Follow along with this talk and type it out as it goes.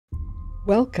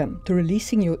Welcome to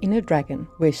Releasing Your Inner Dragon,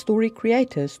 where story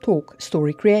creators talk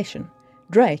story creation.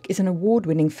 Drake is an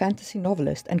award-winning fantasy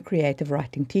novelist and creative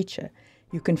writing teacher.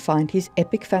 You can find his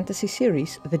epic fantasy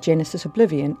series, The Genesis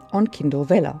Oblivion, on Kindle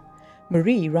Vella.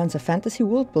 Marie runs a fantasy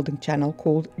world-building channel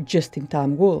called Just in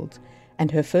Time Worlds, and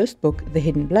her first book, The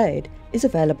Hidden Blade, is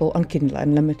available on Kindle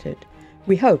Unlimited.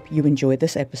 We hope you enjoy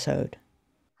this episode.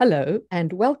 Hello,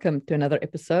 and welcome to another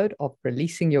episode of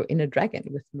Releasing Your Inner Dragon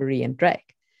with Marie and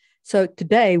Drake. So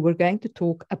today we're going to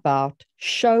talk about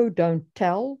show, don't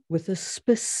tell, with a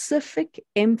specific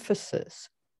emphasis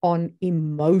on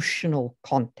emotional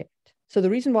content. So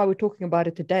the reason why we're talking about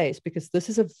it today is because this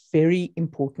is a very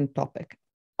important topic.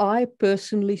 I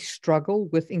personally struggle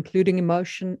with including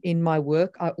emotion in my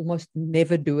work. I almost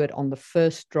never do it on the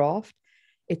first draft.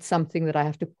 It's something that I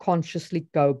have to consciously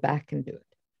go back and do it.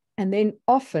 And then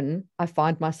often I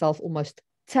find myself almost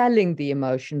telling the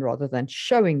emotion rather than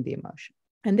showing the emotion.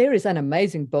 And there is an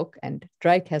amazing book, and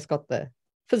Drake has got the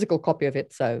physical copy of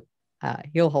it, so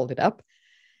he'll hold it up.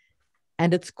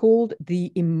 And it's called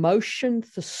the Emotional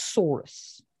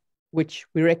Thesaurus, which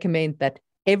we recommend that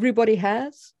everybody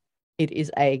has. It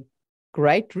is a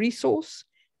great resource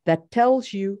that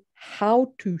tells you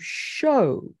how to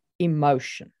show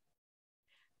emotion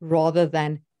rather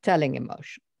than telling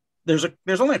emotion. There's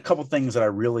only a couple things that I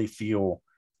really feel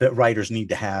that writers need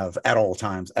to have at all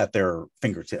times at their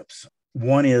fingertips.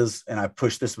 One is, and I've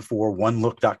pushed this before,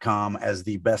 onelook.com as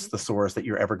the best thesaurus that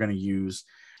you're ever going to use.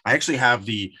 I actually have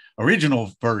the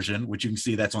original version, which you can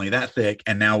see that's only that thick.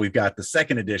 And now we've got the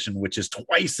second edition, which is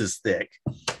twice as thick.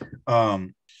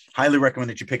 Highly recommend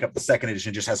that you pick up the second edition.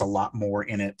 It just has a lot more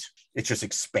in it. It's just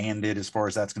expanded as far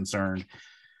as that's concerned.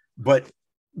 But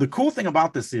the cool thing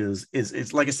about this is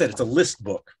like I said, it's a list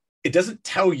book. It doesn't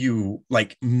tell you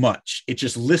like much. It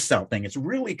just lists out things. It's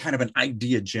really kind of an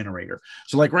idea generator.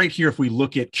 So like right here, if we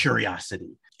look at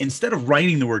curiosity, instead of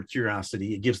writing the word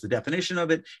curiosity, it gives the definition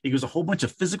of it. It gives a whole bunch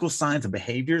of physical signs and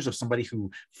behaviors of somebody who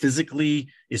physically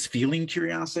is feeling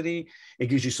curiosity. It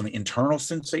gives you some internal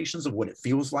sensations of what it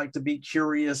feels like to be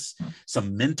curious,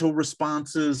 some mental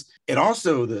responses. It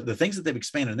also, the things that they've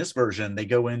expanded in this version, they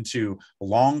go into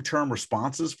long-term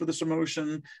responses for this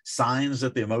emotion, signs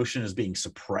that the emotion is being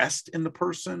suppressed in the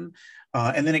person.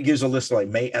 And then it gives a list of like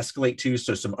may escalate to,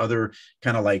 so some other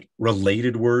kind of like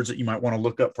related words that you might want to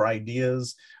look up for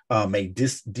ideas, may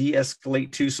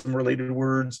de-escalate to some related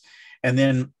words. And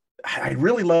then I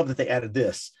really love that they added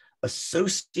this,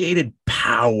 associated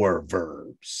power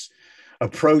verbs: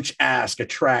 approach, ask,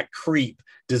 attract, creep,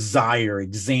 desire,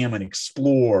 examine,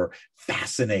 explore,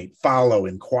 fascinate, follow,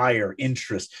 inquire,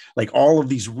 interest, like all of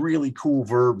these really cool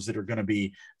verbs that are going to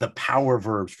be the power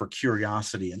verbs for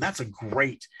curiosity. And that's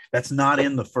not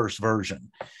in the first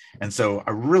version. And so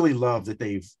I really love that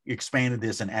they've expanded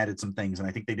this and added some things. And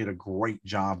I think they did a great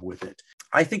job with it.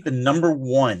 I think the number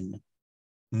one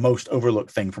most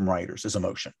overlooked thing from writers is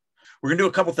emotion. We're going to do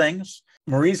a couple things.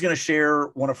 Marie's going to share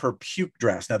one of her puke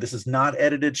drafts. Now, this is not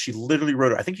edited. She literally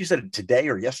wrote it. I think you said it today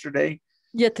or yesterday.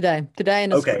 Yeah, today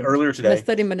in a sprint. Earlier today. In a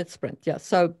 30-minute sprint. Yeah.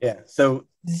 So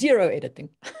zero editing.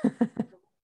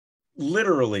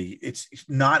 Literally, it's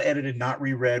not edited, not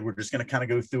reread. We're just going to kind of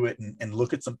go through it and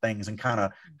look at some things and kind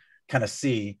of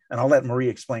see. And I'll let Marie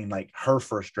explain like her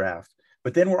first draft.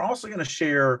 But then we're also going to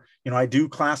share, I do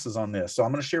classes on this. So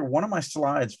I'm going to share one of my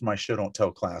slides for my Show Don't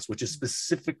Tell class, which is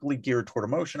specifically geared toward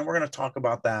emotion. And we're going to talk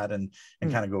about that and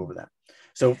kind of go over that.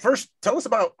 So first, tell us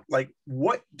about like,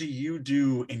 what do you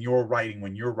do in your writing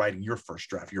when you're writing your first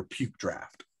draft, your puke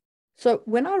draft? So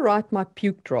when I write my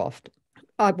puke draft,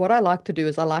 what I like to do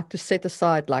is I like to set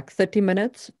aside like 30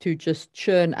 minutes to just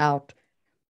churn out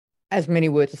as many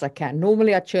words as I can.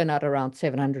 Normally I churn out around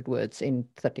 700 words in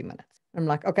 30 minutes. I'm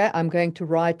like, okay, I'm going to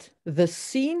write this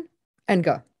scene and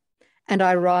go. And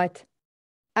I write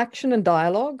action and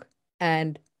dialogue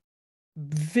and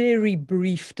very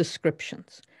brief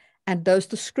descriptions. And those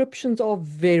descriptions are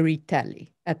very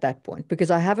tally at that point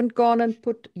because I haven't gone and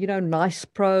put, nice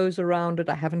prose around it.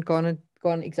 I haven't gone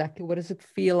exactly what does it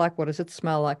feel like? What does it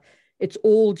smell like? It's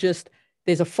all just,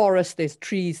 there's a forest, there's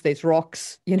trees, there's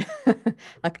rocks,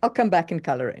 like I'll come back and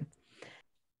color in.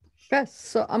 Okay,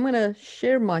 so I'm going to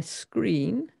share my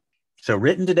screen. So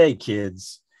written today,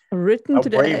 kids. Written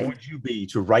today. How brave would you be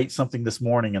to write something this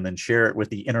morning and then share it with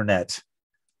the internet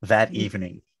that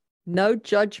evening? No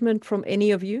judgment from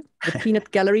any of you. The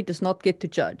peanut gallery does not get to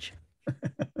judge.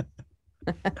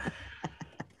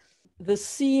 The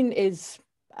scene is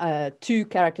two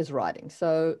characters riding.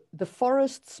 So the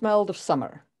forest smelled of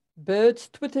summer. Birds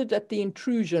twittered at the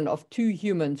intrusion of two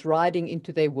humans riding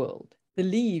into their world. The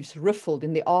leaves riffled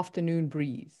in the afternoon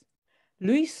breeze.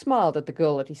 Louis smiled at the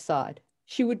girl at his side.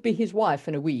 She would be his wife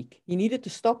in a week. He needed to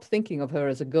stop thinking of her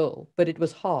as a girl, but it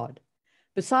was hard.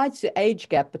 Besides the age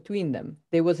gap between them,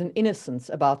 there was an innocence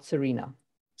about Serena.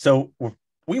 So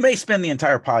we may spend the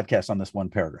entire podcast on this one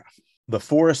paragraph. The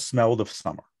forest smelled of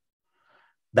summer.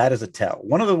 That is a tell.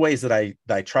 One of the ways that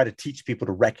I try to teach people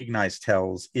to recognize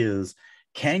tells is,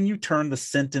 can you turn the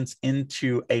sentence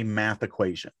into a math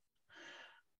equation?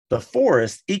 The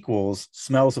forest equals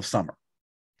smells of summer.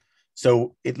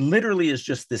 So it literally is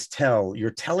just this tell.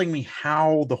 You're telling me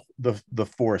how the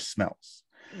forest smells.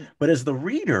 But as the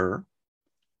reader,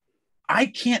 I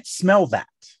can't smell that.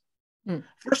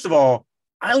 First of all,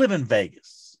 I live in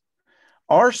Vegas.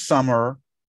 Our summer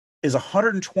is a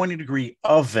 120-degree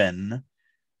oven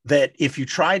that if you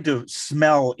tried to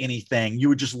smell anything, you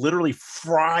would just literally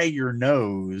fry your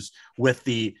nose with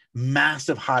the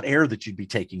massive hot air that you'd be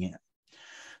taking in.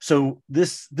 So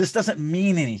this doesn't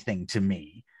mean anything to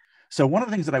me. So one of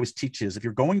the things that I always teach is, if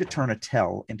you're going to turn a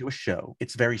tell into a show,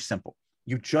 it's very simple.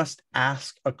 You just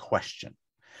ask a question.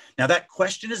 Now that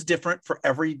question is different for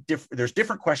there's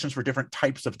different questions for different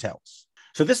types of tells.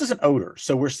 So this is an odor.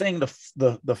 So we're saying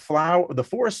the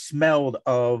forest smelled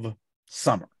of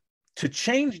summer. To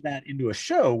change that into a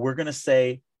show, we're going to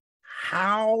say,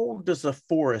 how does a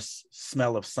forest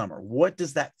smell of summer? What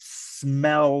does that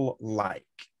smell like?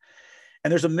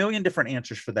 And there's a million different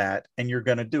answers for that, and you're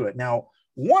going to do it. Now,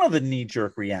 one of the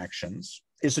knee-jerk reactions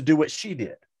is to do what she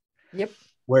did. Yep.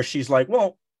 Where she's like,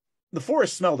 well, the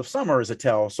forest smelled of summer is a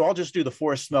tell, so I'll just do the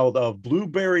forest smelled of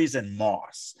blueberries and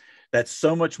moss. That's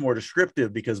so much more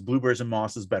descriptive because blueberries and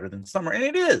moss is better than summer, and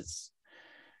it is.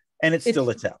 And it's still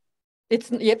a tell.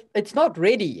 It's not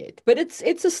ready yet, but it's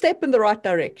a step in the right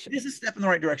direction. It is a step in the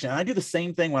right direction. And I do the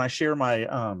same thing when I share my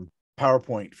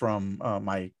PowerPoint from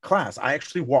my class. I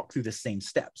actually walk through the same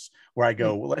steps where I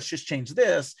go, well, let's just change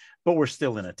this, but we're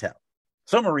still in a tell.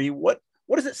 So Marie,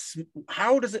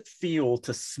 how does it feel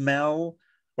to smell,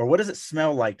 or what does it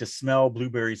smell like to smell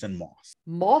blueberries and moss?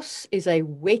 Moss is a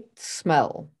wet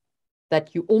smell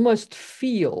that you almost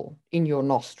feel in your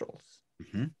nostrils.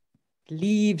 Mm-hmm.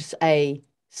 Leaves a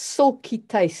silky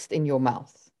taste in your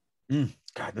mouth.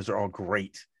 God, those are all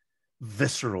great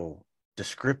visceral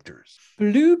descriptors.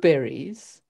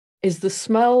 Blueberries is the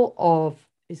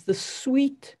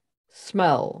sweet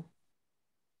smell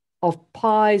of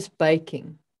pies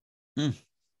baking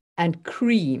and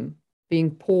cream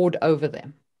being poured over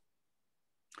them.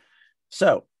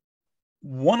 So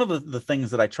one of the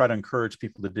things that I try to encourage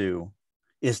people to do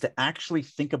is to actually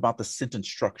think about the sentence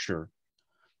structure.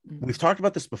 We've talked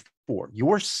about this before.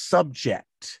 Your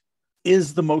subject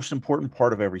is the most important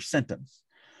part of every sentence.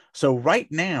 So right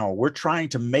now we're trying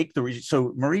to make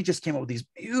so Marie just came up with these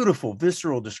beautiful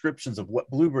visceral descriptions of what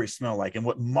blueberries smell like and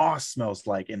what moss smells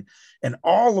like. And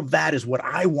all of that is what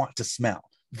I want to smell.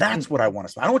 That's what I want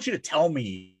to smell. I don't want you to tell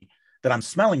me that I'm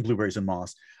smelling blueberries and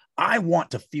moss. I want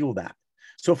to feel that.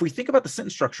 So if we think about the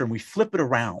sentence structure and we flip it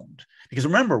around, because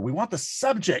remember, we want the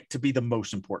subject to be the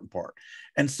most important part.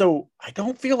 And so I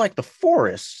don't feel like the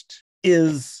forest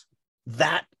is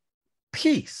that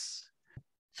piece.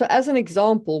 So as an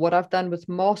example, what I've done with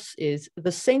moss is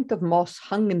the scent of moss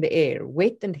hung in the air,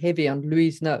 wet and heavy on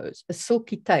Louis' nose, a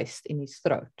silky taste in his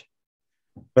throat.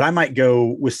 But I might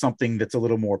go with something that's a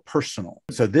little more personal.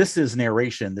 So this is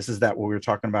narration. This is what we were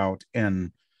talking about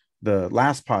in the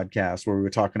last podcast, where we were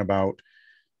talking about,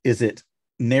 is it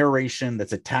narration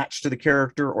that's attached to the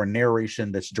character or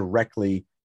narration that's directly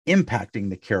impacting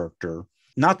the character?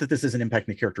 Not that this isn't impacting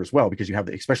the character as well, because you have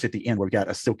especially at the end where we got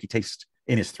a silky taste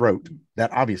in his throat.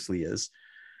 That obviously is,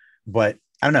 but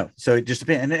I don't know. So it just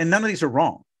depends. And none of these are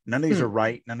wrong. None of these are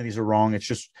right. None of these are wrong. It's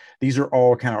just, these are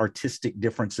all kind of artistic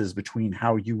differences between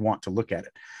how you want to look at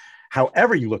it.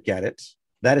 However you look at it,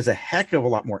 that is a heck of a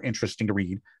lot more interesting to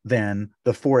read than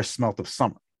the forest smelt of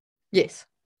summer. Yes.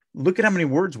 Look at how many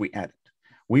words we added.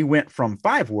 We went from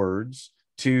 5 words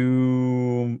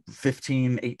to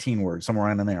 15, 18 words, somewhere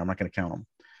around in there. I'm not going to count them.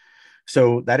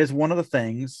 So that is one of the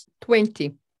things.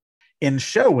 20. In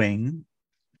showing,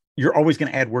 you're always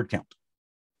going to add word count.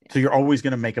 So you're always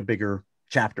going to make a bigger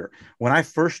chapter. When I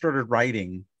first started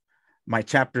writing, my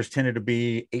chapters tended to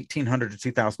be 1,800 to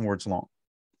 2,000 words long.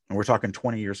 And we're talking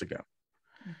 20 years ago.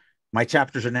 My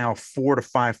chapters are now 4,000 to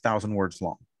 5,000 words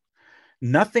long.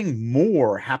 Nothing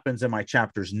more happens in my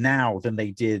chapters now than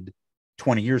they did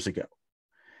 20 years ago.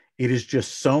 It is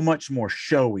just so much more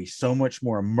showy, so much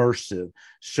more immersive,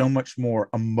 so much more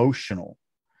emotional.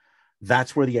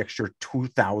 That's where the extra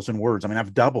 2,000 words. I mean,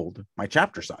 I've doubled my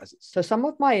chapter sizes. So some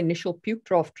of my initial puke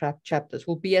draft chapters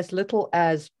will be as little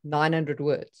as 900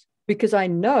 words, because I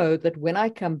know that when I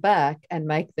come back and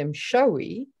make them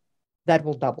showy, that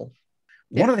will double.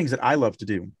 One of the things that I love to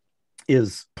do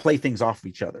is play things off of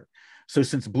each other. So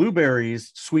since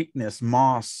blueberries, sweetness,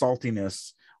 moss,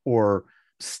 saltiness, or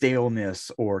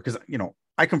staleness, or because,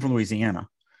 I come from Louisiana.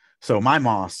 So my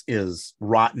moss is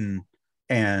rotten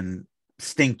and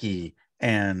stinky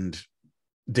and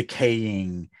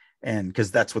decaying, and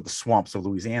because that's what the swamps of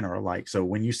Louisiana are like. So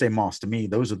when you say moss to me,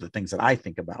 those are the things that I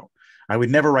think about. I would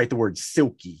never write the word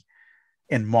silky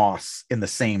and moss in the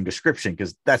same description,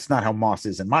 because that's not how moss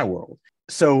is in my world.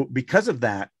 So because of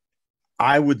that,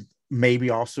 I would maybe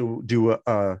also do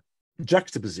a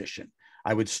juxtaposition.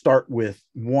 I would start with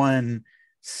one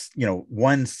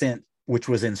scent which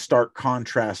was in stark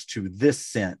contrast to this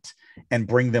scent, and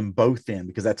bring them both in,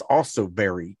 because that's also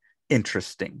very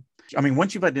interesting. I mean,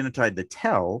 once you've identified the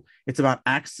tell, it's about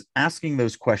asking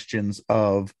those questions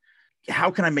of, how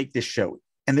can I make this show?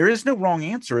 And there is no wrong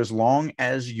answer as long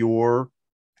as you're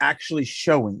actually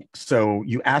showing it. So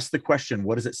you ask the question,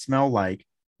 what does it smell like?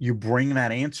 You bring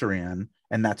that answer in,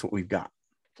 and that's what we've got.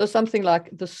 So something like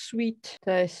the sweet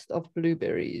taste of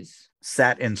blueberries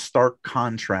sat in stark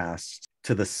contrast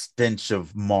to the stench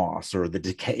of moss, or the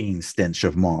decaying stench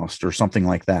of moss, or something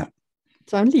like that.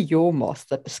 It's only your moss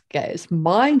that decays.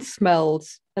 Mine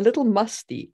smells a little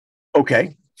musty.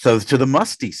 Okay, so to the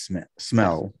musty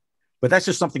smell, but that's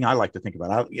just something I like to think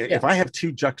about. If I have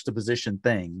two juxtaposition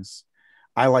things,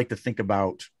 I like to think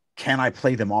about, can I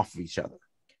play them off of each other?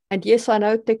 And yes, I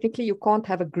know technically you can't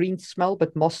have a green smell,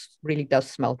 but moss really does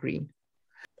smell green.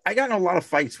 I got in a lot of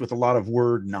fights with a lot of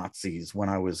word Nazis when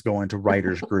I was going to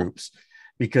writers groups,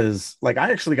 because I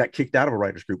actually got kicked out of a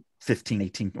writers group 15,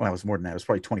 18, well, it was more than that. It was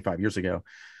probably 25 years ago.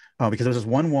 Because there was this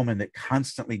one woman that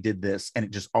constantly did this, and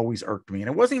it just always irked me. And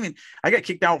it wasn't even, I got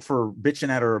kicked out for bitching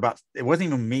at her about, it wasn't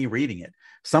even me reading it.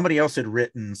 Somebody else had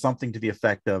written something to the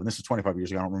effect of, and this was 25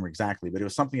 years ago, I don't remember exactly, but it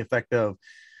was something effect of,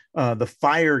 the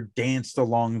fire danced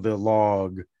along the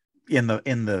log in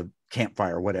the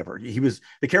campfire, or whatever.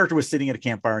 The character was sitting at a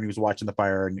campfire, and he was watching the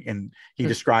fire, and he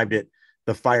described it,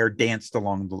 the fire danced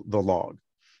along the log.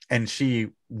 And she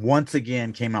once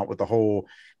again came out with the whole,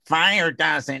 fire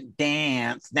doesn't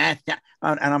dance. That's not,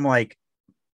 and I'm like,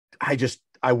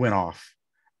 I went off.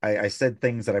 I said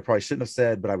things that I probably shouldn't have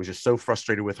said, but I was just so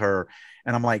frustrated with her.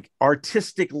 And I'm like,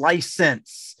 artistic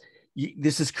license.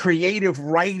 This is creative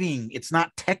writing. It's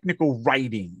not technical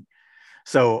writing.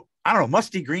 So I don't know,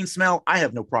 musty green smell. I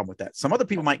have no problem with that. Some other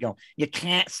people might go, you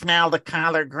can't smell the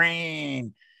color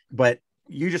green, but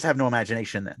you just have no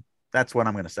imagination then. That's what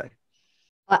I'm going to say.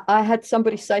 I had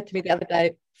somebody say to me the other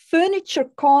day, furniture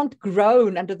can't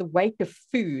groan under the weight of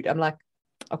food. I'm like,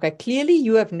 okay, clearly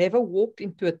you have never walked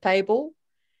into a table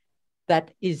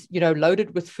that is,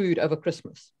 loaded with food over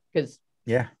Christmas. Because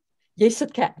yes,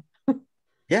 it can.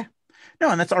 Yeah.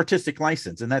 No, and that's artistic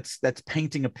license, and that's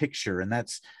painting a picture, and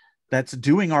that's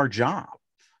doing our job.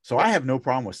 So I have no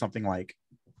problem with something like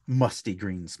musty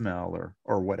green smell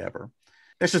or whatever.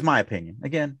 That's just my opinion.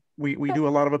 Again, we do a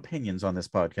lot of opinions on this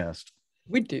podcast.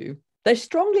 We do. They're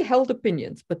strongly held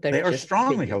opinions, but they are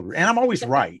strongly held, and I'm always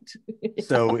right.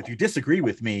 So if you disagree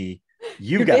with me,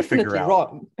 you've got to figure out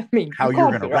wrong. I mean, how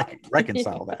you're going to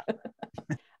reconcile that.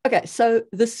 Okay, so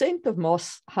the scent of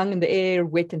moss hung in the air,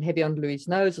 wet and heavy on Louis'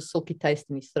 nose, a silky taste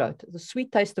in his throat. The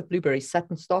sweet taste of blueberries sat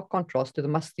in stark contrast to the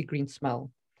musty green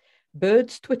smell.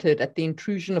 Birds twittered at the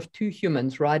intrusion of two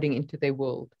humans riding into their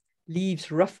world. Leaves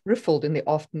riffled in the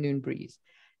afternoon breeze.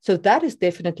 So that is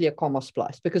definitely a comma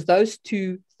splice, because those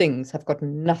two things have got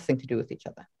nothing to do with each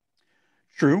other.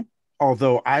 True.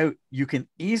 Although you can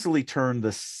easily turn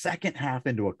the second half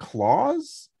into a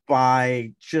clause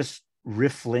by just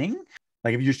riffling.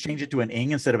 Like if you just change it to an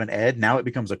ing instead of an ed, now it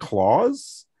becomes a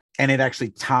clause, and it actually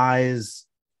ties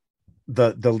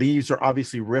the leaves are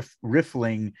obviously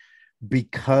riffling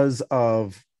because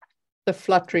of the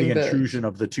fluttering the birds. Intrusion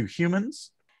of the two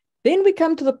humans. Then we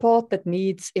come to the part that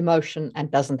needs emotion and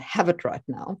doesn't have it right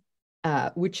now,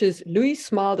 which is Louis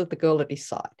smiled at the girl at his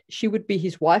side. She would be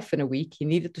his wife in a week. He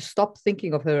needed to stop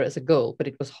thinking of her as a girl, but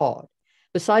it was hard.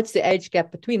 Besides the age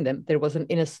gap between them, there was an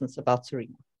innocence about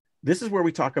Serena. This is where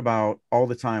we talk about all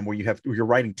the time where you're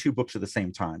writing two books at the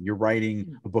same time. You're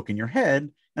writing a book in your head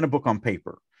and a book on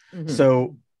paper. Mm-hmm.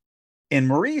 So in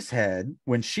Marie's head,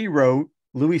 when she wrote,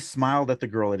 Louis smiled at the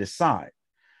girl at his side.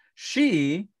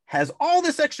 She has all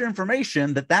this extra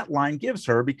information that line gives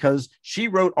her because she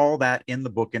wrote all that in the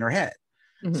book in her head.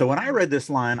 Mm-hmm. So when I read this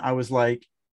line, I was like,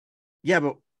 yeah,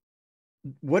 but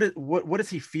what is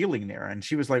he feeling there? And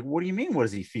she was like, what do you mean? What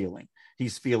is he feeling?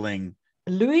 He's feeling.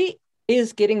 Louis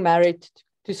is getting married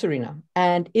to Serena,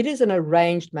 and it is an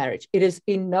arranged marriage. It is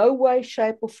in no way,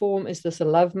 shape, or form is this a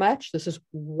love match. This is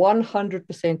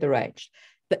 100% arranged.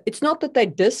 It's not that they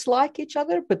dislike each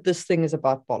other, but this thing is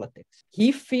about politics.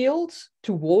 He feels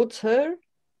towards her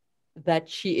that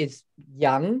she is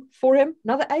young for him.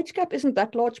 Now, the age gap isn't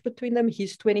that large between them.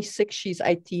 He's 26, she's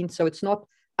 18, so it's not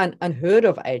an unheard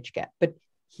of age gap, but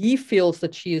he feels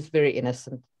that she is very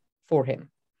innocent for him.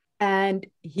 And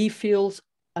he feels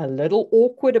a little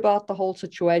awkward about the whole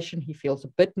situation. He feels a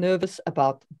bit nervous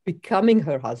about becoming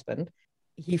her husband.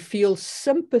 He feels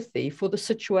sympathy for the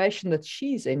situation that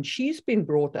she's in. She's been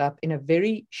brought up in a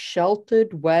very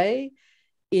sheltered way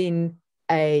in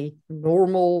a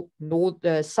normal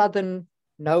southern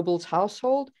noble's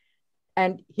household.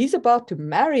 And he's about to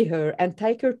marry her and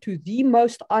take her to the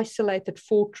most isolated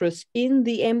fortress in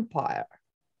the empire,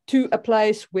 to a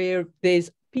place where there's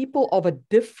people of a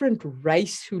different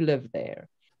race who live there.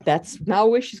 That's now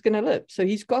where she's going to live. So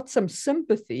he's got some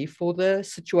sympathy for the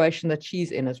situation that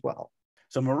she's in as well.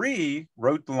 So Marie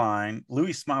wrote the line,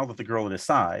 Louis smiled at the girl at his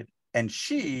side, and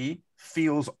she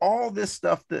feels all this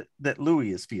stuff that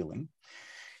Louis is feeling.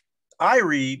 I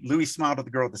read, Louis smiled at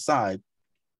the girl at the side,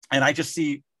 and I just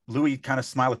see Louis kind of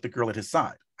smile at the girl at his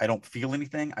side. I don't feel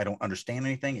anything. I don't understand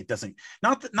anything. It doesn't,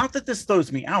 not that this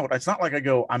throws me out. It's not like I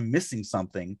go, I'm missing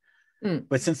something.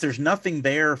 But since there's nothing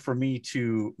there for me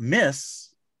to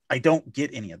miss, I don't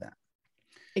get any of that.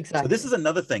 Exactly. So this is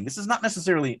another thing. This is not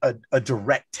necessarily a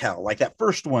direct tell. Like that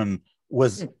first one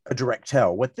was a direct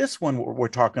tell. What this one we're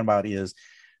talking about is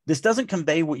this doesn't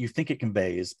convey what you think it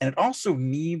conveys. And it also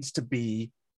needs to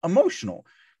be emotional.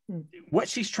 What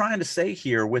she's trying to say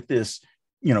here with this,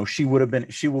 you know, she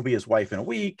will be his wife in a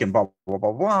week and blah, blah,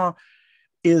 blah, blah,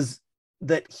 is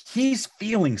that he's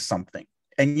feeling something.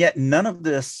 And yet none of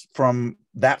this, from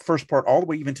that first part all the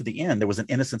way even to the end, there was an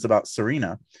innocence about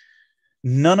Serena.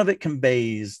 None of it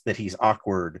conveys that he's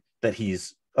awkward, that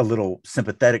he's a little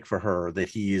sympathetic for her, that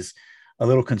he's a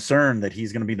little concerned that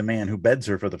he's going to be the man who beds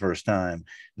her for the first time,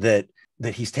 that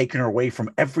he's taken her away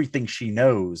from everything she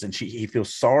knows, and he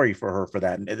feels sorry for her for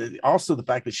that. And also the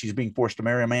fact that she's being forced to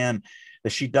marry a man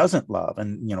that she doesn't love,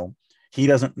 and you know, he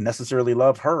doesn't necessarily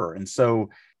love her. And so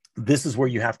this is where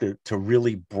you have to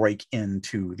really break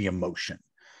into the emotion.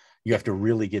 You have to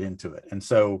really get into it. And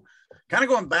so kind of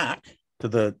going back to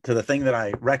the thing that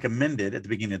I recommended at the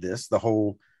beginning of this, the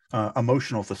whole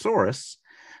emotional thesaurus.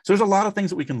 So there's a lot of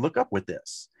things that we can look up with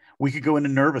this. We could go into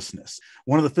nervousness.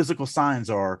 One of the physical signs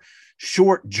are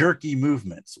short, jerky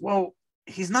movements. Well,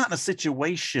 he's not in a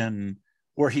situation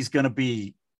where he's going to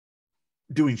be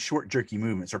doing short, jerky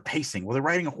movements or pacing. Well, they're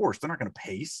riding a horse. They're not going to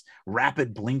pace.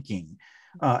 Rapid blinking,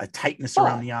 a tightness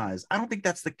around the eyes. I don't think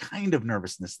that's the kind of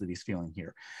nervousness that he's feeling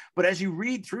here. But as you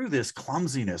read through this,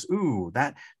 clumsiness, ooh,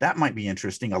 that might be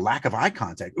interesting. A lack of eye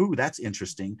contact, ooh, that's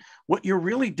interesting. What you're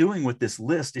really doing with this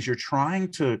list is you're trying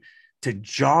to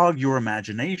jog your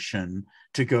imagination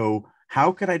to go,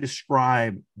 how could I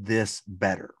describe this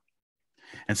better?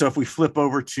 And so if we flip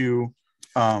over to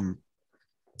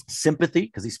sympathy,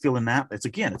 because he's feeling that,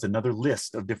 it's another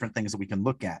list of different things that we can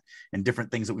look at and different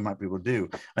things that we might be able to do.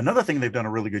 Another thing they've done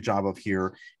a really good job of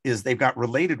here is they've got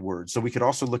related words. So we could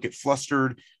also look at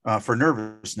flustered for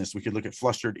nervousness. We could look at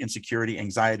flustered, insecurity,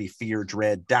 anxiety, fear,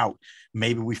 dread, doubt.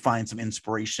 Maybe we find some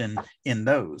inspiration in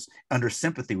those. Under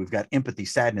sympathy, we've got empathy,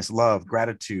 sadness, love,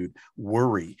 gratitude,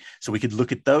 worry. So we could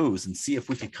look at those and see if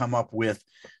we could come up with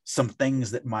some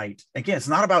things that might, again, it's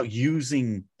not about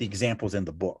using the examples in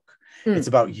the book. It's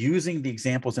about using the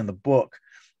examples in the book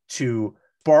to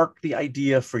spark the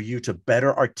idea for you to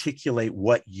better articulate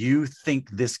what you think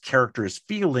this character is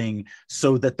feeling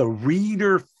so that the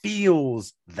reader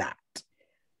feels that.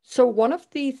 So one of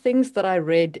the things that I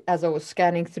read as I was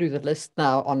scanning through the list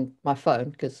now on my phone,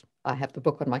 because I have the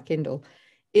book on my Kindle,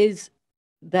 is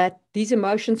that these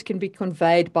emotions can be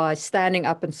conveyed by standing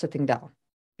up and sitting down,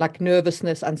 like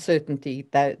nervousness, uncertainty,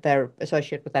 they're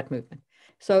associated with that movement.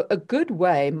 So a good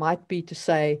way might be to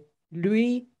say,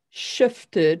 Louis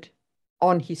shifted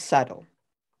on his saddle.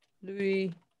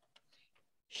 Louis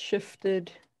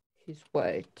shifted his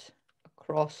weight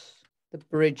across the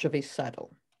bridge of his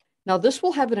saddle. Now, this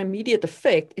will have an immediate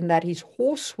effect in that his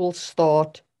horse will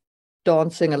start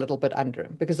dancing a little bit under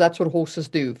him, because that's what horses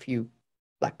do if you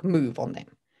like move on them.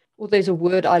 Or there's a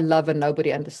word I love and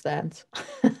nobody understands.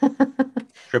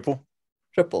 Triple.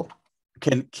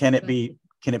 Can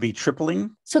it be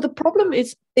tripling? So the problem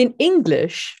is, in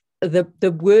English,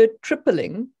 the word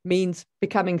tripling means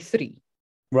becoming three.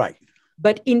 Right.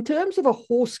 But in terms of a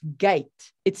horse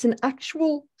gait, it's an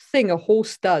actual thing a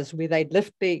horse does where they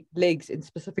lift their legs in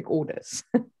specific orders.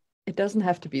 It doesn't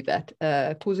have to be that.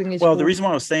 Causing his the reason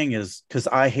why I was saying is because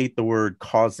I hate the word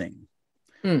causing.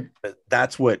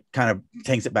 That's what kind of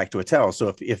takes it back to a tell.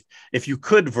 So if you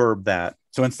could verb that,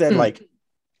 so instead, like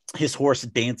his horse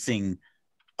dancing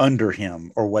under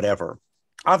him or whatever.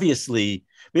 Obviously,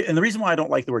 and the reason why I don't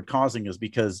like the word causing is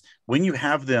because when you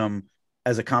have them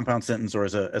as a compound sentence or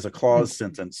as a clause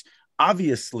sentence,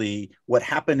 obviously what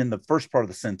happened in the first part of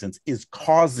the sentence is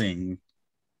causing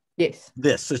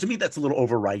this. So to me, that's a little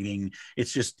overwriting.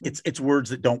 It's just it's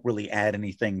words that don't really add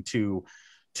anything to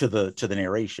the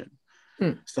narration.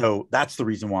 So that's the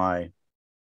reason why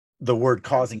the word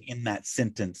causing in that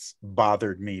sentence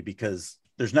bothered me, because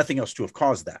there's nothing else to have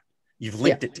caused that. You've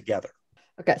linked it together.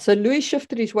 Okay, so Louis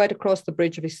shifted his weight across the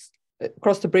bridge of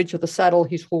the saddle,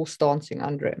 his horse dancing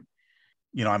under him.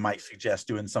 You know, I might suggest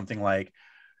doing something like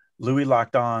Louis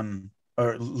locked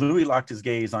his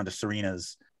gaze onto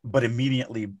Serena's, but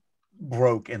immediately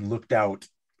broke and looked out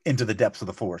into the depths of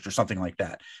the forest, or something like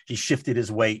that. He shifted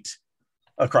his weight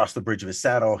across the bridge of his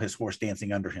saddle, his horse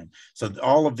dancing under him. So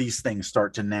all of these things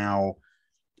start to now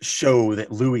show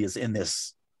that Louis is in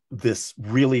this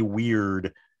really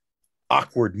weird,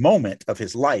 awkward moment of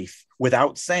his life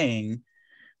without saying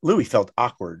Louis felt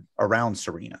awkward around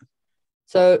Serena.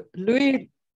 So Louis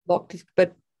locked his,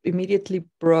 but immediately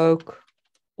broke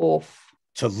off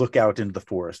to look out into the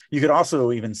forest. You could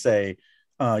also even say,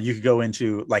 you could go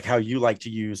into like how you like to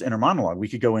use inner monologue. We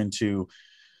could go into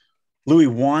Louis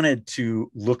wanted to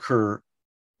look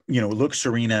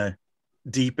Serena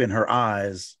deep in her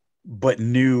eyes, but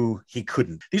knew he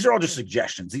couldn't. These are all just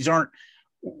suggestions. These aren't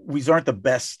the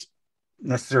best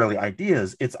necessarily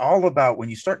ideas. It's all about, when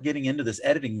you start getting into this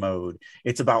editing mode,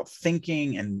 it's about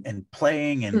thinking and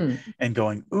playing and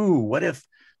going, ooh, what if,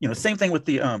 same thing with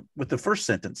the first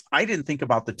sentence. I didn't think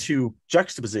about the two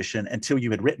juxtaposition until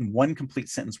you had written one complete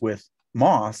sentence with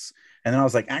Moss. And then I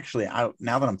was like, actually,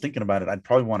 now that I'm thinking about it, I'd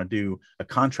probably want to do a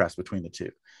contrast between the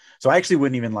two. So I actually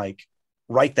wouldn't even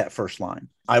write that first line.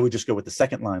 I would just go with the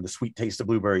second line, the sweet taste of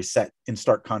blueberry set in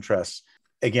stark contrast.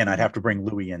 Again, I'd have to bring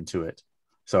Louis into it.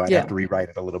 So I'd have to rewrite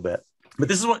it a little bit. But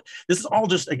this is all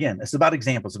just, again, it's about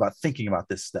examples, about thinking about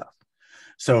this stuff.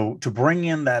 So to bring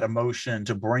in that emotion,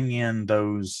 to bring in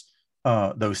those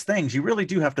things, you really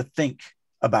do have to think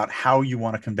about how you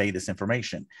want to convey this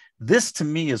information. This, to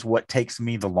me, is what takes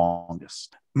me the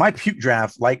longest. My puke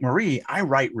draft, like Marie, I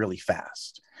write really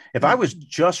fast. If I was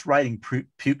just writing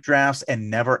puke drafts and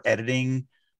never editing,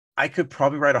 I could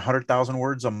probably write 100,000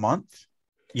 words a month.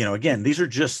 Again, these are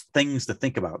just things to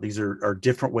think about. These are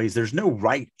different ways. There's no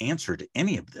right answer to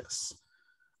any of this,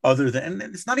 other than,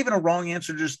 and it's not even a wrong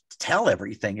answer to just tell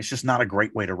everything. It's just not a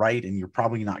great way to write, and you're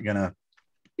probably not gonna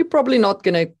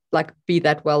be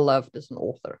that well loved as an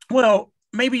author. Well,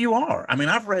 maybe you are. I mean,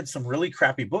 I've read some really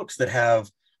crappy books that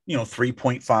have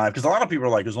 3.5, because a lot of people are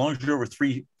like, as long as you're over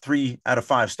three out of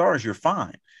 5 stars, you're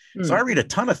fine. So I read a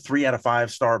ton of 3 out of 5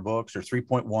 star books, or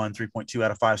 3.1, 3.2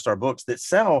 out of 5 star books that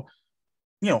sell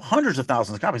hundreds of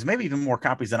thousands of copies, maybe even more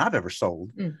copies than I've ever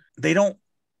sold. They don't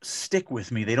stick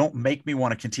with me. They don't make me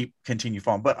want to continue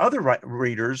following. But other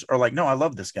readers are like, no, I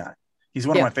love this guy. He's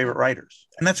one of my favorite writers.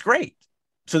 And that's great.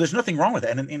 So there's nothing wrong with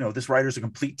that. And, this writer is a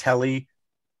complete telly,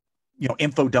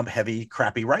 info dump heavy,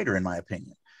 crappy writer, in my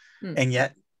opinion. And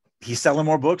yet he's selling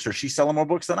more books, or she's selling more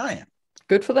books than I am.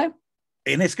 Good for them.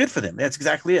 And it's good for them. That's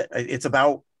exactly it. It's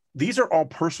about, these are all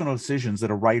personal decisions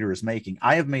that a writer is making.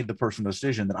 I have made the personal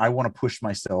decision that I want to push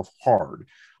myself hard.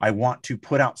 I want to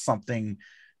put out something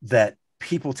that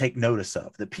people take notice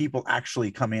of, that people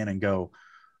actually come in and go,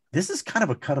 this is kind of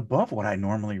a cut above what I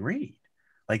normally read.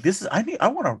 Like, this is, I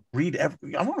want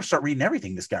to start reading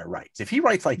everything this guy writes. If he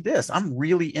writes like this, I'm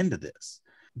really into this.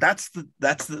 That's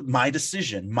my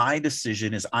decision. My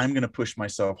decision is, I'm going to push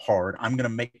myself hard. I'm going to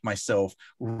make myself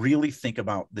really think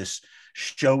about this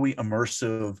showy,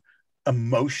 immersive,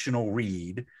 emotional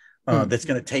read that's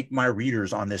going to take my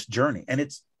readers on this journey. And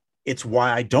it's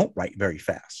why I don't write very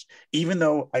fast, even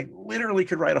though I literally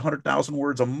could write 100,000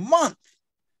 words a month.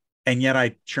 And yet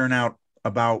I churn out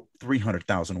about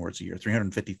 300,000 words a year,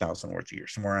 350,000 words a year,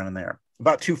 somewhere around in there,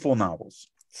 about 2 full novels.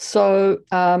 So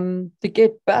to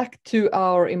get back to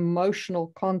our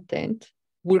emotional content,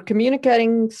 we're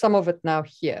communicating some of it now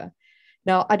here.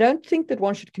 Now, I don't think that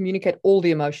one should communicate all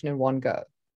the emotion in one go.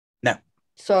 No.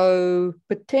 So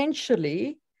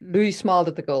potentially, Louis smiled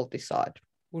at the girl at his side.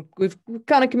 We've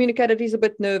kind of communicated he's a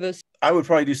bit nervous. I would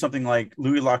probably do something like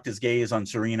Louis locked his gaze on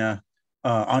Serena,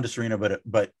 onto Serena,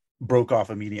 but broke off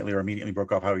immediately, or immediately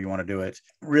broke off, however you want to do it.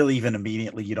 Really, even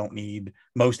immediately, you don't need,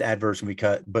 most adverbs can be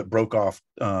cut, but broke off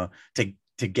to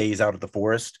gaze out at the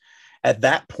forest. At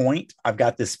that point, I've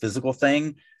got this physical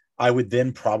thing. I would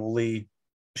then probably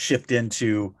shift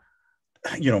into,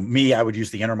 me, I would use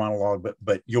the inner monologue,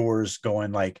 but yours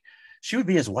going like, she would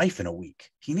be his wife in a week.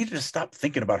 He needed to stop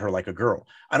thinking about her like a girl.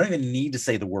 I don't even need to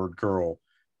say the word girl,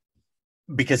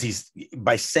 because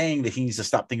by saying that he needs to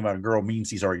stop thinking about a girl means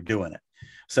he's already doing it.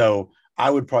 So I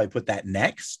would probably put that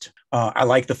next. I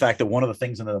like the fact that one of the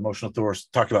things in the Emotional Thesaurus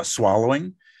talked about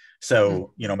swallowing.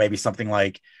 So, maybe something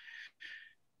like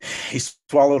he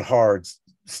swallowed hard,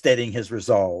 steadying his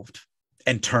resolve,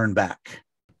 and turned back,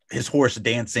 his horse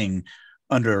dancing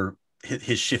under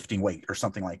his shifting weight, or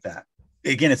something like that.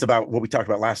 Again, it's about what we talked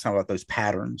about last time about those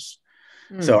patterns.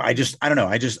 So I don't know.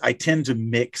 I tend to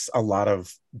mix a lot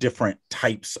of different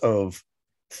types of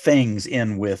things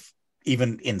in with,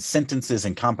 even in sentences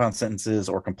and compound sentences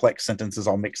or complex sentences.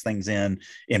 I'll mix things in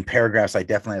paragraphs. I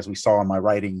definitely, as we saw in my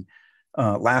writing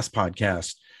last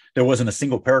podcast, there wasn't a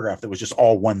single paragraph that was just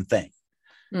all one thing.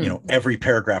 Every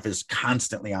paragraph is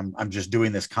constantly, I'm just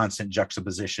doing this constant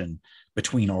juxtaposition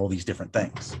between all these different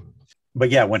things. But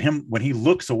yeah, when he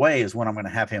looks away is when I'm going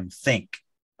to have him think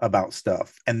about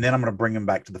stuff. And then I'm going to bring him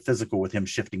back to the physical with him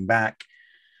shifting back.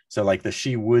 So like the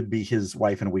she would be his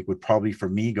wife in a week would probably, for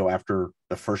me, go after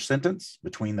the first sentence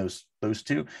between those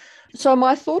two. So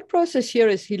my thought process here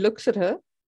is he looks at her,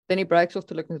 then he breaks off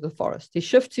to look into the forest. He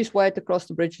shifts his weight across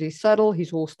the bridge of his saddle,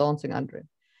 his horse dancing under him.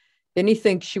 Then he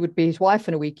thinks she would be his wife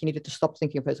in a week. He needed to stop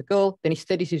thinking of her as a girl. Then he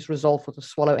steadies his resolve for the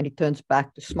swallow and he turns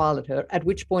back to smile at her, at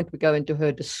which point we go into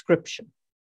her description,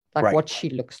 like what she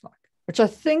looks like, which I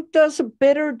think does a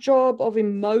better job of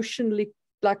emotionally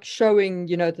like showing,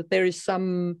 that there is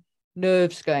some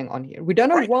nerves going on here. We don't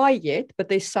know why yet, but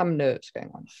there's some nerves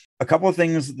going on. A couple of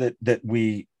things that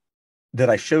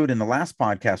I showed in the last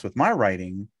podcast with my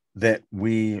writing that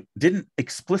we didn't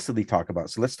explicitly talk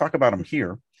about. So let's talk about them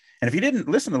here. And if you didn't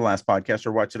listen to the last podcast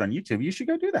or watch it on YouTube, you should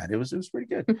go do that. It was pretty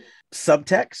good.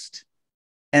 Subtext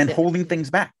and holding things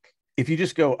back. If you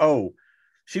just go, oh,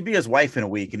 she'd be his wife in a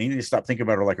week and you need to stop thinking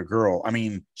about her like a girl. I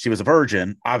mean, she was a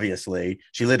virgin, obviously.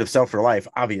 She lived herself for life,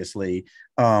 obviously.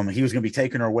 He was going to be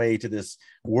taking her away to this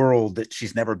world that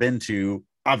she's never been to,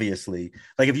 obviously.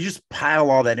 Like if you just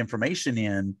pile all that information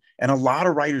in, and a lot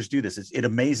of writers do this. It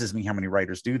amazes me how many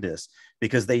writers do this,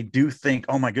 because they do think,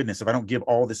 oh my goodness, if I don't give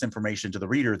all this information to the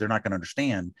reader, they're not going to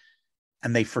understand.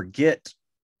 And they forget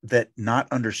that not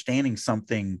understanding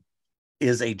something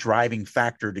is a driving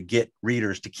factor to get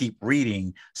readers to keep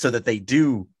reading so that they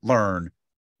do learn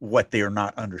what they're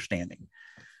not understanding.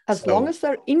 As long as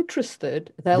they're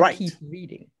interested, they'll keep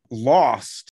reading.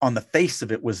 Lost, on the face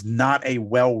of it, was not a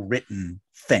well-written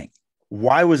thing.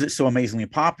 Why was it so amazingly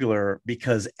popular?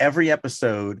 Because every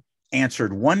episode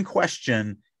answered one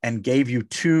question and gave you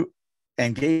two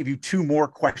more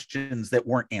questions that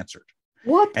weren't answered.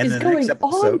 What is going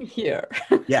on here?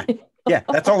 Yeah,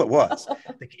 that's all it was.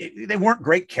 They weren't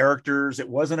great characters. It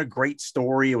wasn't a great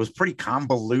story. It was pretty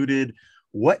convoluted.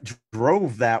 What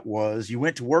drove that was you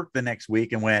went to work the next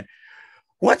week and went,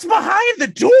 what's behind the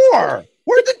door?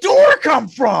 Where'd the door come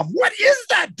from? What is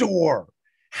that door?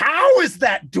 How is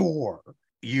that door?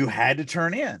 You had to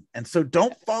turn in. And so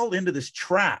don't fall into this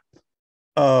trap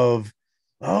of,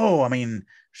 oh, I mean,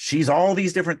 she's all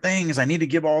these different things. I need to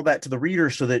give all that to the reader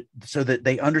so that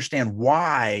they understand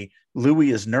why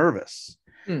Louis is nervous.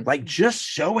 Like just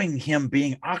showing him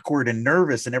being awkward and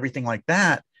nervous and everything like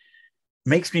that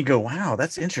makes me go, wow,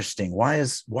 that's interesting. Why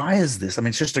is this? I mean,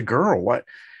 it's just a girl. What?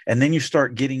 And then you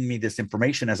start getting me this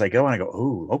information as I go, and I go,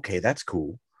 oh, okay, that's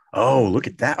cool. Oh, look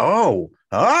at that. Oh.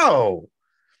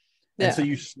 And so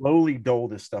you slowly dole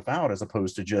this stuff out as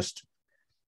opposed to just,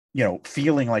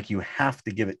 feeling like you have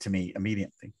to give it to me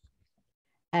immediately.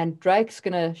 And Drake's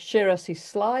going to share us his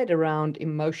slide around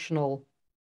emotional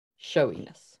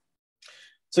showiness.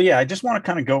 So I just want to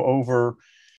kind of go over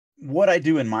what I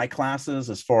do in my classes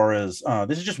as far as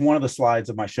this is just one of the slides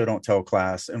of my show don't tell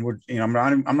class, and I'm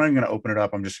not even going to open it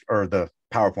up. Or the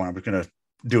PowerPoint. I'm just going to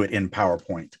do it in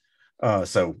PowerPoint.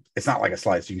 So it's not like a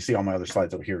slide. So you can see all my other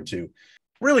slides over here too,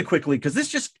 really quickly, because this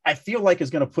just I feel like is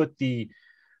going to put the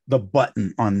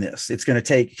button on this. It's going to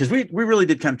take, because we really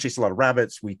did kind of chase a lot of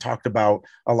rabbits. We talked about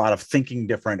a lot of thinking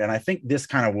different, and I think this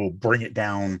kind of will bring it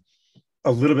down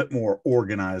a little bit more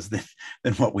organized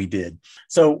than what we did.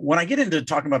 So when I get into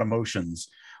talking about emotions,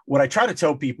 what I try to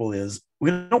tell people is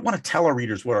we don't want to tell our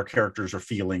readers what our characters are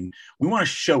feeling. We want to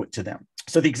show it to them.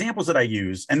 So the examples that I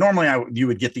use, and normally you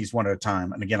would get these one at a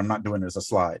time. And again, I'm not doing it as a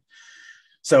slide.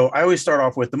 So I always start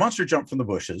off with the monster jumped from the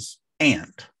bushes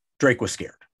and Drake was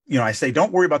scared. I say,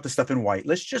 don't worry about the stuff in white.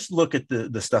 Let's just look at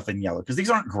the stuff in yellow, because these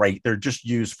aren't great. They're just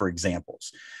used for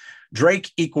examples. Drake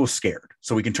equals scared.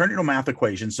 So we can turn it into a math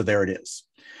equation. So there it is.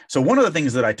 So one of the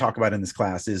things that I talk about in this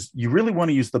class is you really want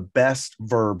to use the best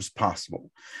verbs possible.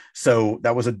 So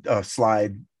that was a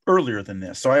slide earlier than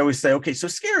this. So I always say, okay, so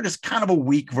scared is kind of a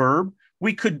weak verb.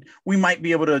 we might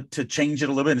be able to change it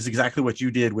a little bit. And it's exactly what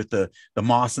you did with the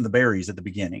moss and the berries at the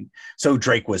beginning. So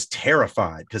Drake was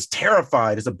terrified, because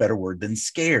terrified is a better word than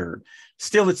scared.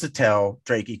 Still, it's a tell.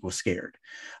 Drake equals scared.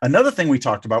 Another thing we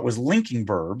talked about was linking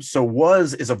verbs. So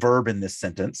was is a verb in this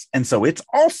sentence, and so it's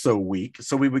also weak.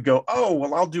 So we would go, oh,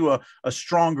 well, I'll do a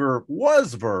stronger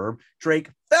was verb. Drake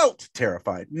felt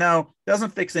terrified. No,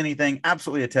 doesn't fix anything.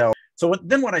 Absolutely a tell. So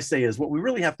what I say is, what we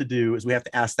really have to do is we have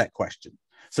to ask that question.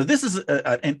 So this is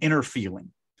an inner feeling.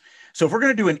 So if we're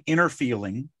going to do an inner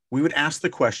feeling, we would ask the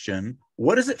question,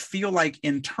 what does it feel like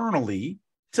internally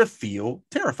to feel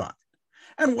terrified?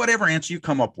 And whatever answer you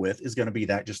come up with is going to be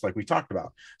that, just like we talked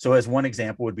about. So as one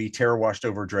example would be terror washed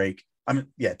over Drake.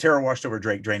 Terror washed over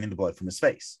Drake, draining the blood from his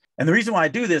face. And the reason why I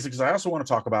do this is because I also want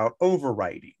to talk about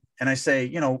overwriting. And I say,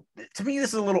 to me,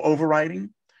 this is a little overwriting,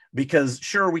 because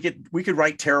sure, we could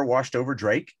write terror washed over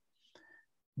Drake,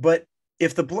 but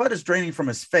if the blood is draining from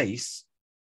his face,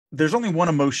 there's only one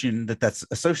emotion that's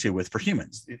associated with for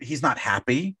humans. He's not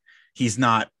happy. He's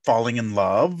not falling in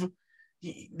love.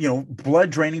 Blood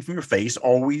draining from your face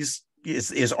always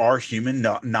is our human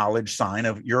knowledge sign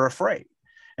of you're afraid.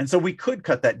 And so we could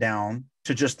cut that down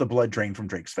to just the blood drain from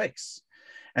Drake's face.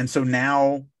 And so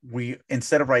now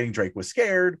instead of writing Drake was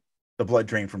scared, the blood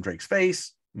drain from Drake's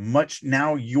face,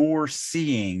 now you're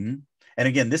seeing, and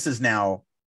again, this is now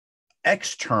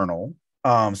external.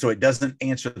 So it doesn't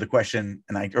answer the question.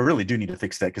 And I really do need to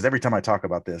fix that, because every time I talk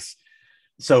about this.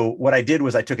 So what I did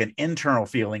was I took an internal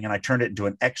feeling and I turned it into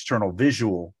an external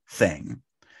visual thing.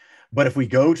 But if we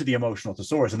go to the emotional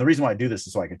thesaurus, and the reason why I do this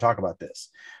is so I can talk about this.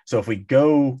 So if we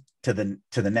go to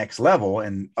the next level,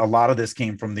 and a lot of this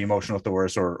came from the emotional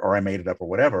thesaurus, or I made it up or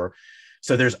whatever.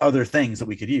 So there's other things that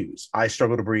we could use. I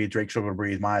struggle to breathe. Drake struggle to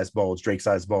breathe. My eyes bulge. Drake's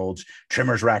eyes bulge.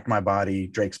 Tremors racked my body.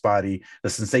 Drake's body. The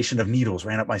sensation of needles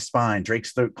ran up my spine.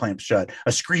 Drake's throat clamped shut.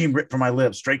 A scream ripped from my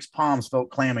lips. Drake's palms felt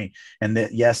clammy. And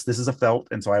yes, this is a felt.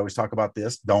 And so I always talk about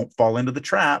this. Don't fall into the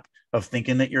trap of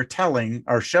thinking that you're telling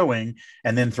or showing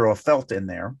and then throw a felt in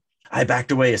there. I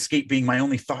backed away, escape being my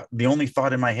only thought, the only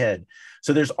thought in my head.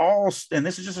 So there's and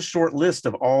this is just a short list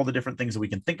of all the different things that we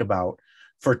can think about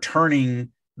for turning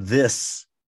this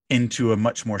into a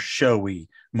much more showy,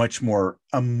 much more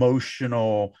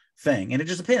emotional thing. And it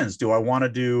just depends. Do I want to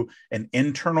do an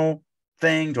internal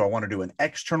thing? Do I want to do an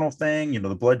external thing?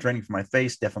 The blood draining from my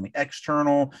face, definitely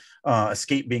external.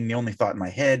 Escape being the only thought in my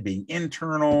head, being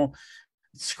internal.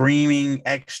 Screaming,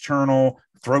 external.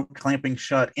 Throat clamping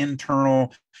shut,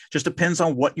 internal. Just depends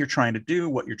on what you're trying to do,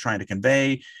 what you're trying to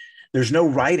convey. There's no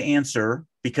right answer,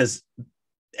 because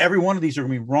every one of these are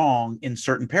going to be wrong in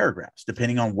certain paragraphs,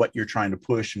 depending on what you're trying to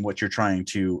push and what you're trying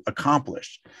to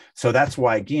accomplish. So that's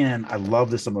why, again, I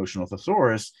love this emotional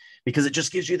thesaurus, because it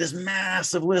just gives you this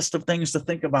massive list of things to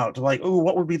think about, to like, oh,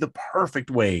 what would be the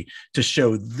perfect way to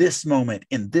show this moment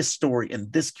in this story, in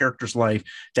this character's life,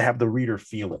 to have the reader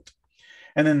feel it.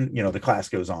 And then, the class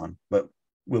goes on, but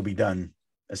we'll be done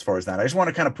as far as that. I just want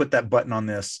to kind of put that button on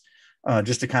this,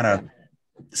 just to kind of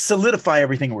solidify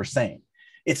everything we're saying.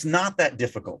 It's not that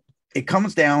difficult. It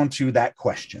comes down to that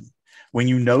question. When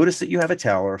you notice that you have a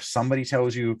tell, or if somebody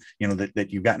tells you, that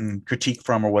you've gotten critique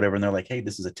from or whatever, and they're like, hey,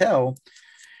 this is a tell,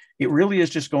 it really is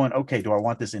just going, okay, do I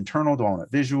want this internal? Do I want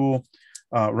it visual?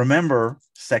 Remember,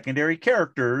 secondary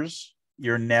characters,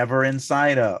 you're never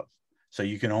inside of. So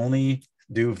you can only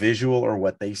do visual or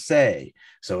what they say.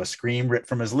 So a scream ripped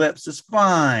from his lips is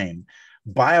fine.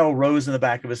 Bile rose in the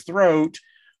back of his throat.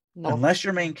 No. Unless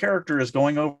your main character is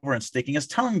going over and sticking his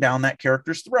tongue down that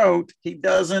character's throat, he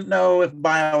doesn't know if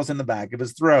bile's in the back of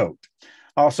his throat.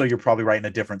 Also, you're probably writing a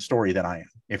different story than I am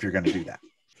if you're going to do that.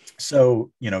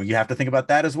 So, you have to think about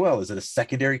that as well. Is it a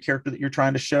secondary character that you're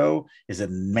trying to show? Is it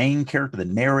a main character, the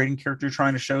narrating character you're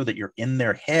trying to show, that you're in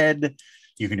their head?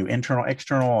 You can do internal,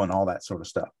 external, and all that sort of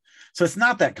stuff. So it's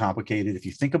not that complicated if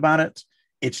you think about it.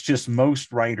 It's just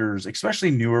most writers,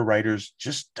 especially newer writers,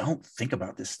 just don't think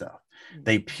about this stuff.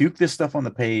 They puke this stuff on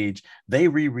the page, they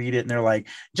reread it, and they're like,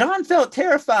 John felt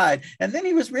terrified, and then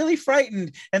he was really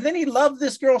frightened, and then he loved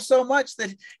this girl so much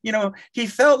that, he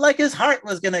felt like his heart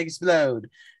was going to explode.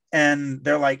 And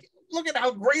they're like, look at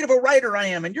how great of a writer I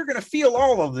am, and you're going to feel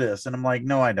all of this. And I'm like,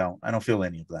 no, I don't. I don't feel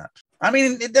any of that. I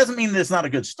mean, it doesn't mean that it's not a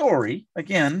good story.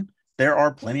 Again, there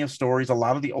are plenty of stories, a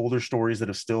lot of the older stories that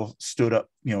have still stood up,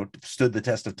 stood the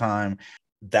test of time.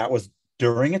 That was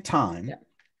during a time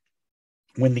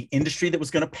when the industry that was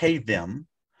going to pay them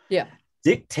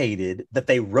dictated that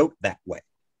they wrote that way.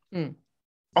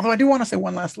 Although I do want to say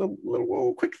one last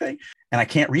little quick thing. And I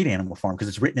can't read Animal Farm because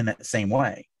it's written in that same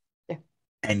way. Yeah.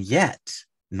 And yet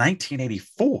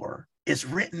 1984 is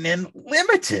written in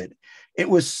limited. It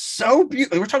was so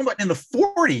beautiful. We're talking about in the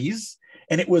 40s.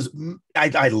 And it was,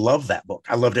 I love that book.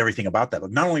 I loved everything about that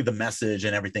book, not only the message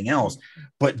and everything else,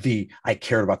 but I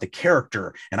cared about the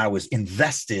character and I was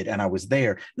invested and I was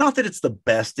there. Not that it's the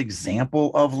best example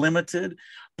of limited,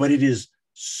 but it is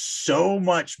so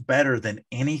much better than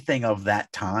anything of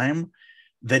that time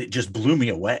that it just blew me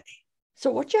away.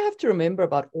 So what you have to remember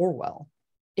about Orwell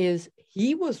is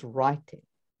he was writing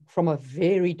from a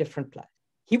very different place.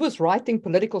 He was writing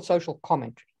political social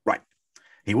commentary. Right.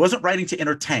 He wasn't writing to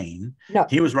entertain. No.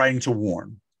 He was writing to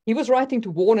warn. He was writing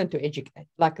to warn and to educate.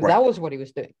 Like Right. That was what he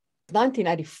was doing.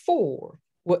 1984,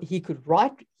 what he could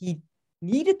write, he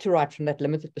needed to write from that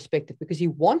limited perspective because he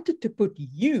wanted to put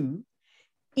you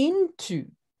into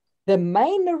the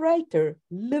main narrator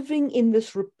living in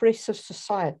this repressive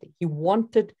society. He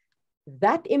wanted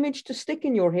that image to stick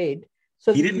in your head.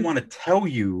 So he didn't want to tell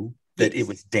you that it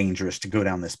was dangerous to go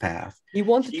down this path. He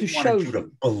wanted to show you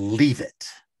to believe it.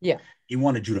 Yeah. He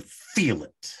wanted you to feel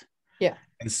it. Yeah.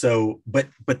 And so, but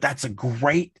that's a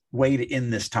great way to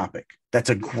end this topic. That's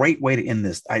a great way to end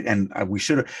this. We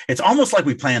should have, it's almost like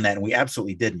we planned that and we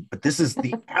absolutely didn't, but this is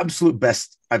the absolute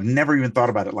best. I've never even thought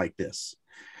about it like this.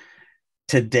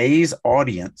 Today's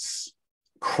audience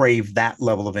crave that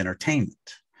level of entertainment.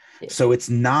 So it's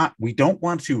not, we don't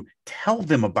want to tell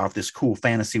them about this cool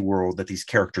fantasy world that these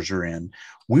characters are in.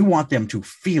 We want them to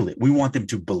feel it. We want them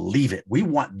to believe it. We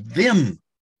want them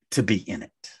to be in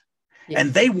it. Yes.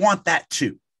 And they want that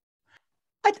too.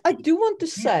 I do want to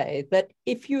say that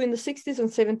if you in the 60s and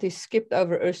 70s skipped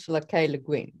over Ursula K. Le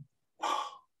Guin.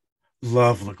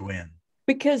 Love Le Guin.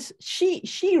 Because she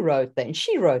wrote then.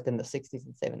 She wrote in the 60s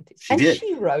and 70s.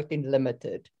 She wrote in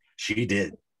limited. She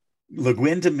did. Le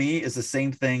Guin to me is the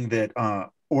same thing that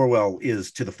Orwell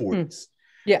is to the 40s.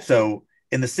 Yeah. So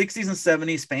in the 60s and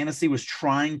 70s, fantasy was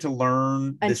trying to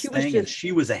learn this thing, and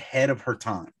she was ahead of her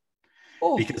time.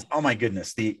 Because my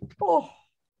goodness,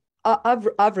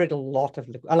 I've read a lot of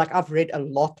Le Guin. I've read a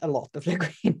lot of Le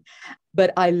Guin,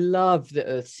 but I love the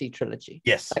Earthsea trilogy.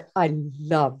 Yes, I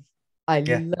love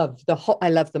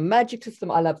the magic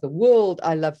system. I love the world.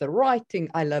 I love the writing.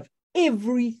 I love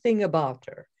everything about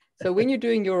her. So when you're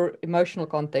doing your emotional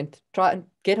content, try and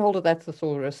get hold of that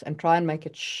thesaurus and try and make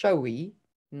it showy,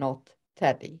 not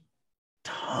tabby.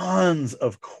 Tons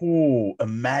of cool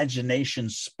imagination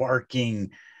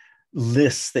sparking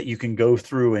lists that you can go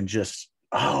through and just,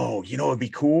 it'd be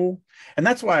cool. And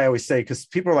that's why I always say, because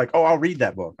people are like, I'll read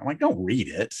that book. I'm like, don't read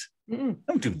it.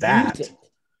 Don't do that.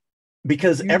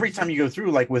 Because every time you go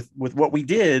through, like with what we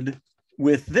did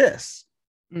with this,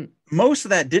 most of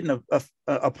that didn't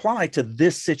apply to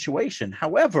this situation.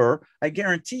 However, I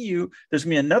guarantee you there's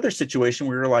going to be another situation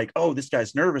where you're like, this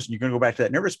guy's nervous, and you're going to go back to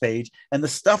that nervous page. And the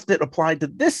stuff that applied to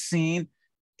this scene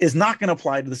is not going to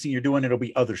apply to the scene you're doing. It'll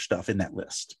be other stuff in that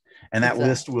list. And that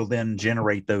list will then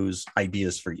generate those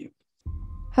ideas for you.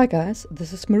 Hi guys,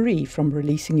 this is Marie from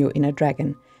Releasing Your Inner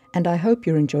Dragon, and I hope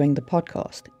you're enjoying the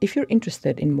podcast. If you're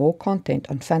interested in more content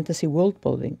on fantasy world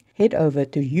building, head over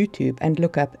to YouTube and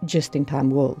look up Just in Time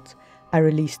Worlds. I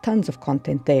release tons of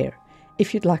content there.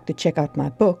 If you'd like to check out my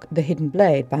book, The Hidden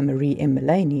Blade by Marie M.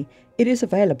 Mullaney, it is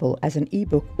available as an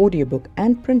ebook, audiobook,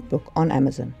 and print book on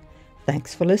Amazon.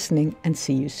 Thanks for listening, and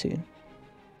see you soon.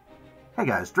 Hey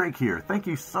guys, Drake here. Thank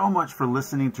you so much for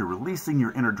listening to Releasing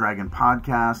Your Inner Dragon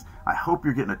podcast. I hope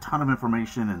you're getting a ton of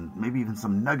information and maybe even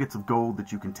some nuggets of gold that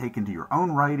you can take into your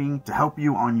own writing to help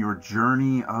you on your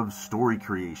journey of story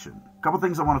creation. A couple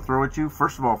things I want to throw at you.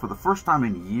 First of all, for the first time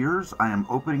in years, I am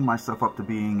opening myself up to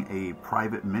being a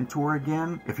private mentor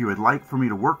again. If you would like for me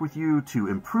to work with you to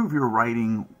improve your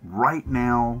writing right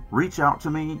now, reach out to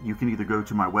me. You can either go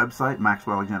to my website,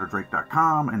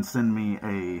 maxwellalexanderdrake.com, and send me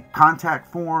a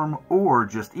contact form, or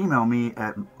just email me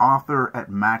at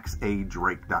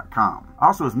author@maxadrake.com.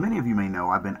 Also, as many of you may know,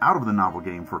 I've been out of the novel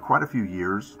game for quite a few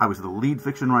years. I was the lead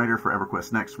fiction writer for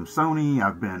EverQuest Next from Sony.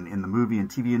 I've been in the movie and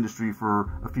TV industry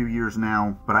for a few years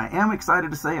now, but I am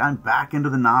excited to say I'm back into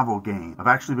the novel game. I've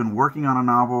actually been working on a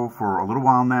novel for a little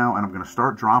while now, and I'm going to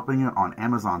start dropping it on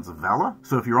Amazon's Vella.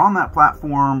 So if you're on that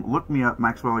platform, look me up,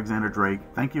 Maxwell Alexander Drake.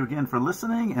 Thank you again for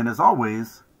listening, and as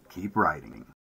always, keep writing.